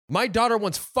My daughter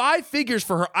wants 5 figures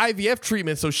for her IVF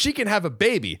treatment so she can have a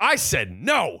baby. I said,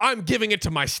 no, I'm giving it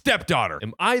to my stepdaughter.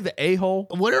 Am I the a-hole?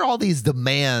 What are all these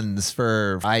demands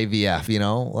for IVF, you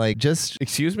know? Like, just...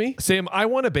 Excuse me? Sam, I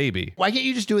want a baby. Why can't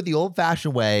you just do it the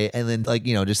old-fashioned way and then, like,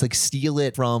 you know, just like steal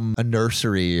it from a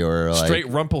nursery or like... Straight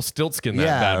Rumpelstiltskin, that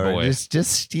bad boy.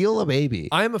 Just steal a baby.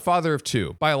 I am a father of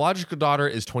 2. Biological daughter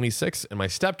is 26 and my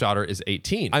stepdaughter is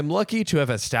 18. I'm lucky to have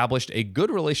established a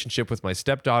good relationship with my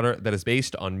stepdaughter that is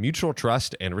based on mutual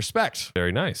trust and respect.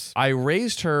 Very nice. I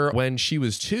raised her when she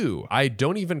was 2. I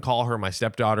don't even call her my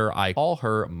stepdaughter. I call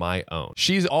her my own.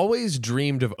 She's always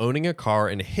dreamed of owning a car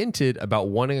and hinted about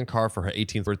wanting a car for her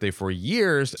 18th birthday for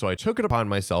years, so I took it upon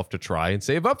myself to try and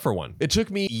save up for one. It took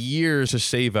me years to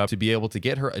save up to be able to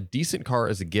get her a decent car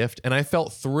as a gift, and I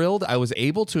felt thrilled I was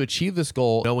able to achieve this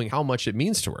goal knowing how much it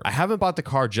means to her. I haven't bought the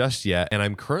car just yet, and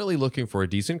I'm currently looking for a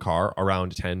decent car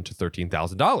around $10,000 to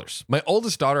 $13,000. My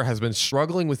oldest daughter has been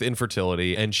struggling with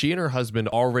infertility, and she and her husband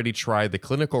already tried the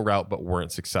clinical route but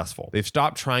weren't successful. They've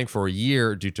stopped trying for a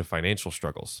year due to financial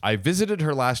struggles. I visited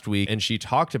her last week, and she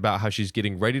talked about how she's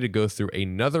getting ready to go through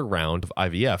another round of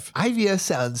IVF. IVF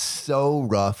sounds so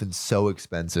rough and so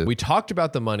expensive. We talked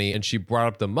about the money, and she brought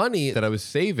up the money that I was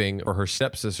saving for her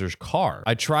stepsister's car.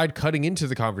 I tried cutting into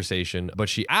the conversation, but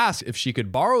she asked if she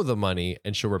could borrow the money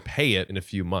and she'll repay it in a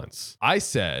few months. I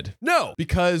said, no,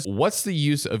 because what's the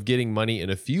use of getting money in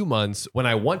a few months when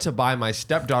I want to buy my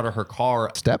stepdaughter her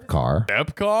car? Step car?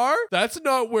 Step car? That's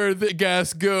not where the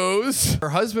gas goes. Her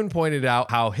husband pointed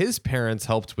out how his parents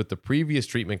helped with the previous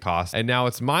treatment costs, and now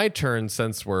it's my turn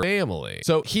since we're family.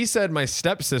 So he said my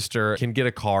stepsister can get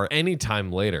a car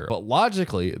anytime later, but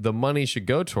logically, the money should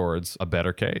go towards a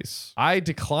better case. I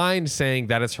declined saying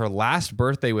that it's her last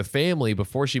birthday with family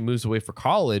before she moves away for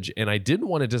college, and I didn't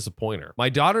want to disappoint her. My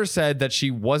daughter said that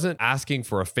she wasn't asking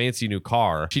for a fancy new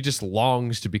car. She just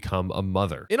longs to become a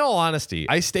mother. In all honesty,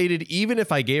 I stated even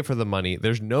if I gave her the money,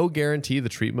 there's no guarantee the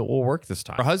treatment will work this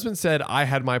time. Her husband said I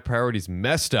had my priorities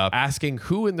messed up, asking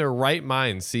who in their right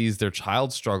mind sees their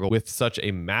child struggle with such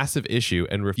a massive issue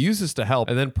and refuses to help,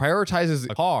 and then prioritizes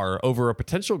a car over a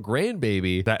potential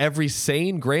grandbaby that every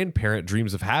sane grandparent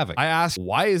dreams of having. I asked,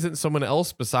 why isn't someone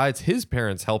else besides his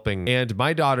parents helping? And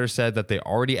my daughter said that they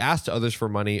already asked others for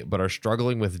money, but are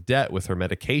struggling with debt with her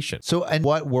medication. So in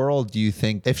what world do you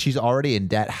think, if she's already in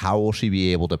debt, how will she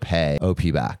be able to pay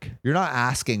OP back? You're not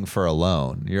asking for a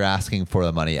loan. You're asking for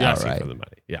the money outright. Asking for the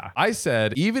money. Yeah. I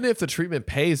said, even if the treatment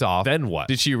pays off, then what?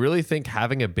 Did she really think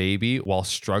having a baby while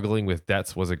struggling with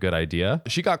debts was a good idea?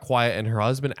 She got quiet and her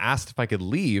husband asked if I could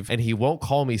leave, and he won't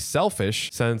call me selfish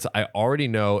since I already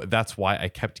know that's why I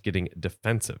kept getting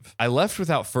defensive. I left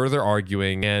without further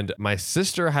arguing, and my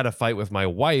sister had a fight with my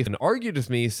wife and argued with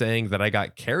me saying that I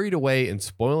got carried away in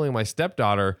spoiling my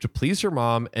stepdaughter to please her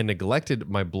mom and neglected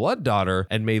my blood daughter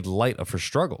and made light of her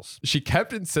struggles. She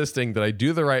kept insisting that I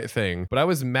do the right thing, but I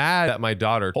was mad that my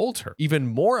daughter told her. Even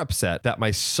more upset that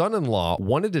my son-in-law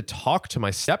wanted to talk to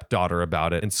my stepdaughter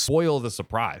about it and spoil the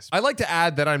surprise. I'd like to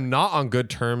add that I'm not on good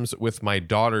terms with my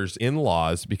daughter's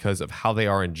in-laws because of how they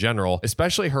are in general,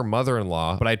 especially her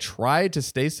mother-in-law, but I tried to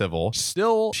stay civil.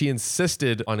 Still, she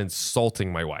insisted on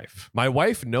insulting my wife. My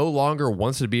wife no longer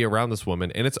wants to be around this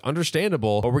woman, and it's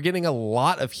understandable, but we're getting a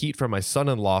lot of heat from my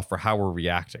son-in-law for how we're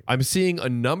reacting. I'm seeing a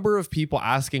number of people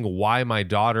asking why my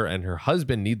daughter and her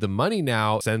husband need the money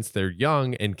now since they're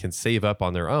young and can save up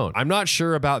on their own. I'm not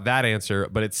sure about that answer,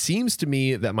 but it seems to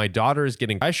me that my daughter is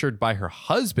getting pressured by her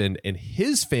husband and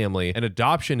his family, and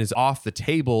adoption is off the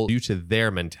table due to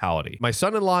their mentality. My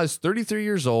son-in-law is 33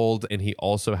 years old, and he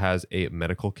also has a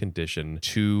medical condition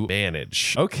to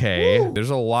manage. Okay, There's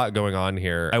a lot going on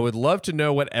here. I would love to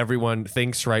know what everyone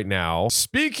thinks right now.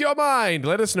 Speak your mind.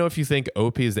 Let us know if you think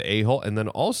OP is the a-hole. And then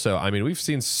also, I mean, we've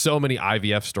seen so many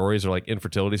IVF stories or like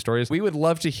infertility stories. We would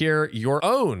love to hear your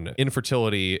own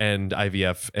infertility and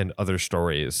IVF and other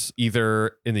stories,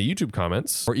 either in the YouTube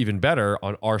comments or even better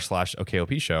on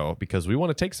r/OKOP show, because we want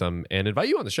to take some and invite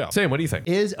you on the show. Sam, what do you think?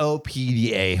 Is OP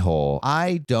the a-hole?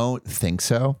 I don't think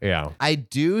so. Yeah. I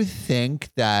do think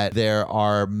that there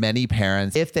are many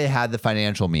parents, if they had the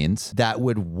financial means, that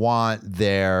would want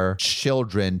their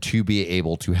children to be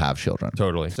able to have children.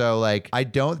 Totally. So like, I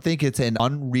don't think it's an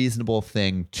unreasonable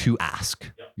thing to ask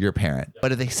your parent.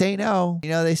 But if they say no, you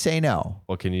know, they say no.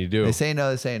 What can you do? They say no,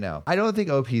 they say no. I don't think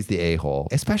OP's the a-hole.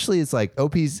 Especially it's like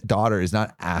OP's daughter is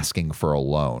not asking for a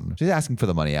loan. She's asking for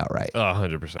the money outright.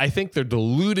 100%. I think they're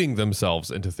deluding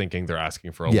themselves into thinking they're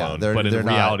asking for a loan, but in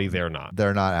reality, they're not.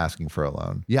 They're not asking for a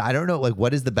loan. Yeah, I don't know, like,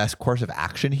 what is the best course of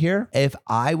action here? If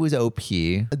I was OP,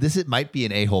 it might be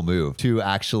an a-hole move to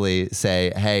actually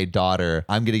say, hey, daughter,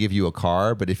 I'm going to give you a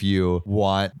car, but if you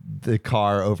want the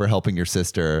car over helping your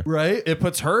sister. Right? It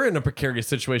puts her in a precarious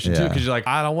situation too, Yeah. because you're like,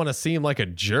 I don't want to seem like a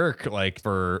jerk, like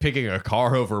for picking a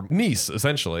car over niece,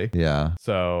 essentially. Yeah.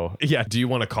 So yeah, do you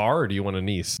want a car or do you want a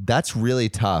niece? That's really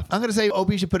tough. I'm going to say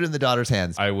OP should put it in the daughter's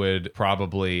hands. I would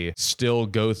probably still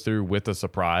go through with a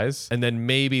surprise, and then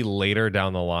maybe later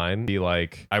down the line be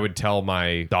like, I would tell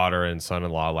my daughter and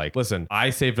son-in-law, like, listen, I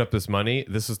saved up this money.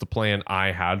 This is the plan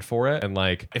I had for it. And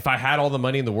like, if I had all the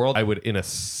money in the world, I would in a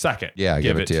second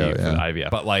give it to you for the IVF.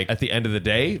 But like at the end of the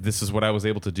day, this is what I was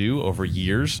able to do over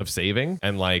years of saving.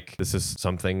 And like, this is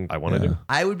something I want to do.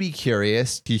 I would be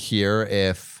curious to hear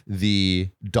if the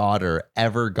daughter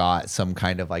ever got some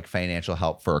kind of like financial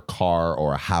help for a car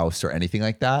or a house or anything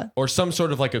like that. Or some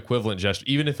sort of like equivalent gesture,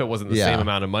 even if it wasn't the same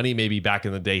amount of money. Maybe back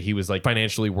in the day, he was like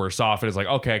financially worse off. And it's like,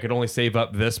 okay, I could only save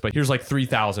up this, but here's like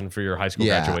 $3,000 for your high school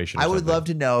graduation. I would love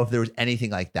to know if there was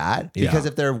anything like that, because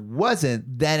if there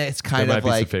wasn't, then it's kind of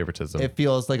like favoritism. It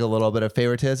feels like a little bit of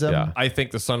favoritism. Yeah. I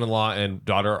think the son-in-law and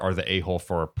daughter are the a-hole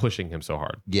for pushing him so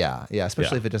hard. Yeah.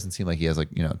 Especially if it doesn't seem like he has like,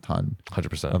 a ton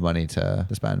 100% of money to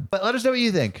spend. But let us know what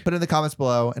you think. Put it in the comments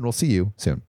below and we'll see you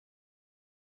soon.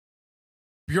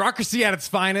 Bureaucracy at its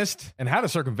finest and how to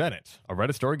circumvent it. A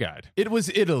Reddit story guide. It was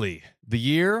Italy. The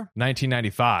year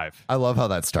 1995. I love how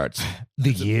that starts.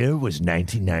 The year was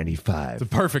 1995. It's a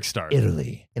perfect start.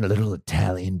 Italy, in a little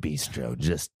Italian bistro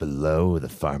just below the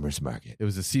farmer's market. It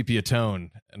was a sepia tone,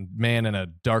 and a man in a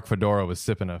dark fedora was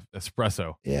sipping a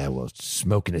espresso. Yeah, well,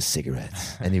 smoking his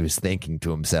cigarettes. And he was thinking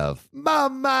to himself,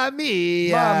 Mamma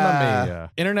mia! Mamma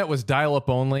mia. Internet was dial-up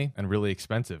only and really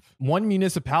expensive. One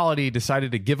municipality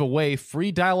decided to give away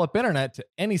free dial-up internet to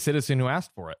any citizen who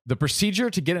asked for it. The procedure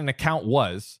to get an account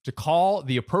was to call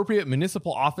the appropriate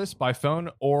municipal office by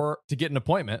phone or to get an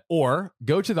appointment, or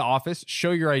go to the office,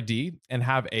 show your ID, and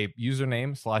have a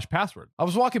username/password. I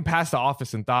was walking past the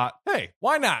office and thought, hey,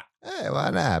 why not? Hey, why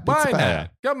not? Why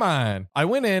not? Come on. I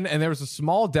went in and there was a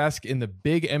small desk in the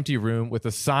big empty room with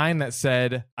a sign that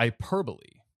said hyperbole.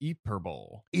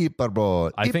 Hyperbole.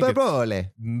 I think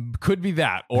could be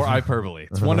that or hyperbole.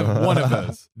 It's one of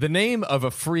those. The name of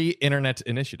a free internet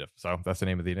initiative. So that's the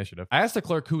name of the initiative. I asked the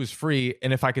clerk who was free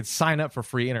and if I could sign up for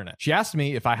free internet. She asked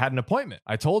me if I had an appointment.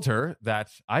 I told her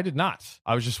that I did not.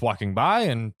 I was just walking by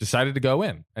and decided to go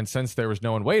in. And since there was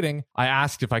no one waiting, I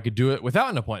asked if I could do it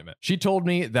without an appointment. She told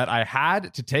me that I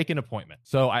had to take an appointment.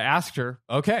 So I asked her,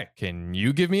 okay, can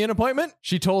you give me an appointment?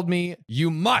 She told me, you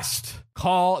must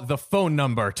call the phone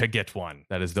number to get one.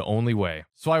 That is the only way.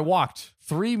 So I walked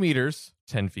 3 meters,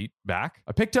 10 feet back.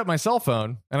 I picked up my cell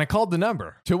phone and I called the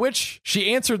number, to which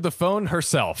she answered the phone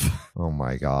herself. Oh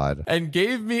my God. And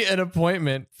gave me an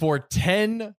appointment for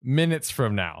 10 minutes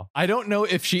from now. I don't know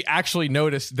if she actually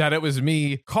noticed that it was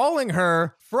me calling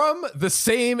her from the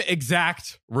same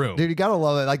exact room. Dude, you gotta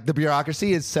love it. Like the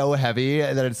bureaucracy is so heavy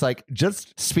that it's like,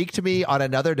 just speak to me on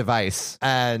another device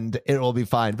and it will be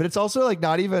fine. But it's also like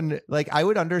not even like, I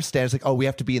would understand. It's like, oh, we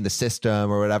have to be in the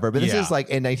system or whatever. But this is like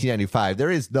in 1995.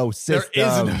 There is no system. There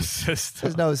is no system.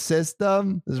 There's no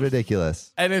system. This is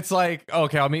ridiculous. And it's like,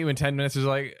 okay, I'll meet you in 10 minutes. It's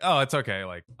like, oh, it's okay.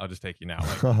 Like, I'll just take you now.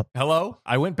 Like, hello?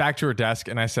 I went back to her desk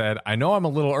and I said, I know I'm a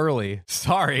little early.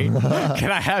 Sorry.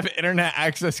 Can I have internet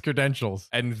access credentials?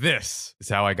 And this is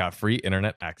how I got free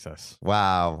internet access.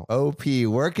 Wow. OP,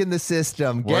 working the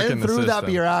system. Getting through that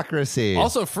bureaucracy.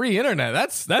 Also, free internet.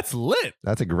 That's lit.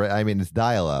 That's a great, I mean, it's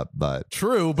dial up, but.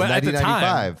 True, but at the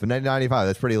time. 1995,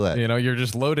 that's pretty lit. You know, you're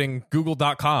just loading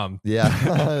google.com. Yeah.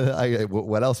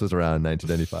 What else was around in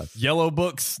 1995? Yellow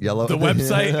Books. The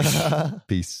website.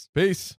 Peace. Peace.